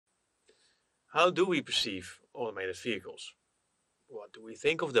How do we perceive automated vehicles? What do we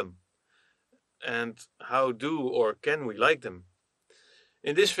think of them? And how do or can we like them?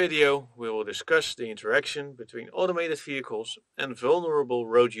 In this video, we will discuss the interaction between automated vehicles and vulnerable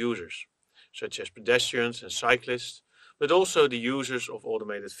road users, such as pedestrians and cyclists, but also the users of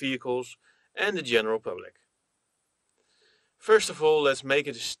automated vehicles and the general public. First of all, let's make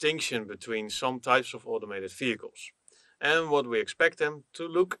a distinction between some types of automated vehicles and what we expect them to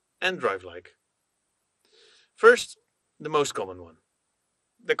look and drive like. First, the most common one,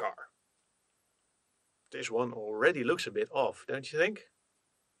 the car. This one already looks a bit off, don't you think?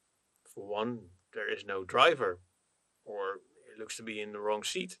 For one, there is no driver, or it looks to be in the wrong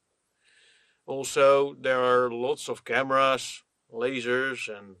seat. Also, there are lots of cameras, lasers,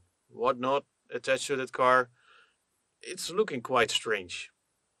 and whatnot attached to that car. It's looking quite strange.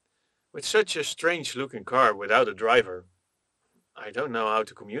 With such a strange looking car without a driver, I don't know how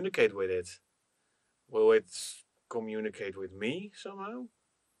to communicate with it. Will it communicate with me somehow?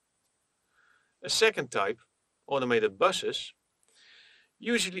 A second type, automated buses,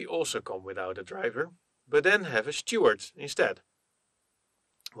 usually also come without a driver, but then have a steward instead.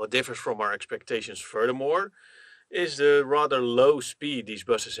 What differs from our expectations furthermore is the rather low speed these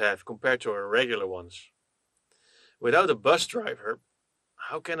buses have compared to our regular ones. Without a bus driver,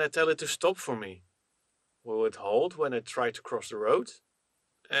 how can I tell it to stop for me? Will it halt when I try to cross the road?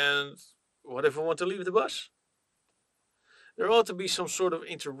 And what if I want to leave the bus? There ought to be some sort of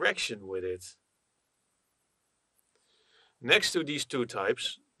interaction with it. Next to these two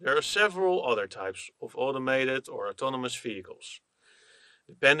types, there are several other types of automated or autonomous vehicles.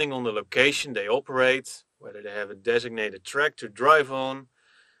 Depending on the location they operate, whether they have a designated track to drive on,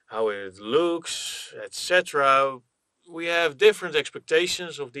 how it looks, etc., we have different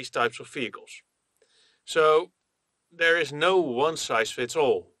expectations of these types of vehicles. So there is no one size fits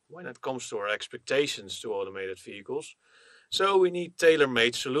all when it comes to our expectations to automated vehicles, so we need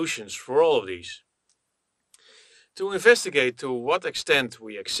tailor-made solutions for all of these. To investigate to what extent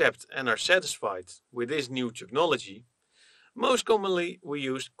we accept and are satisfied with this new technology, most commonly we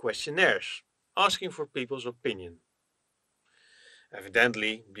use questionnaires, asking for people's opinion.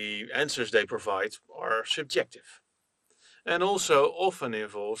 Evidently, the answers they provide are subjective, and also often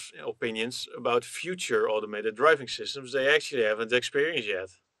involves opinions about future automated driving systems they actually haven't experienced yet.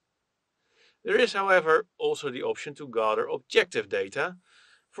 There is, however, also the option to gather objective data,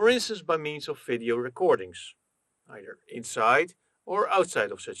 for instance by means of video recordings, either inside or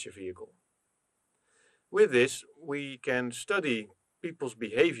outside of such a vehicle. With this, we can study people's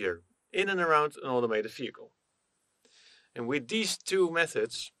behavior in and around an automated vehicle. And with these two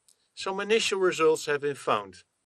methods, some initial results have been found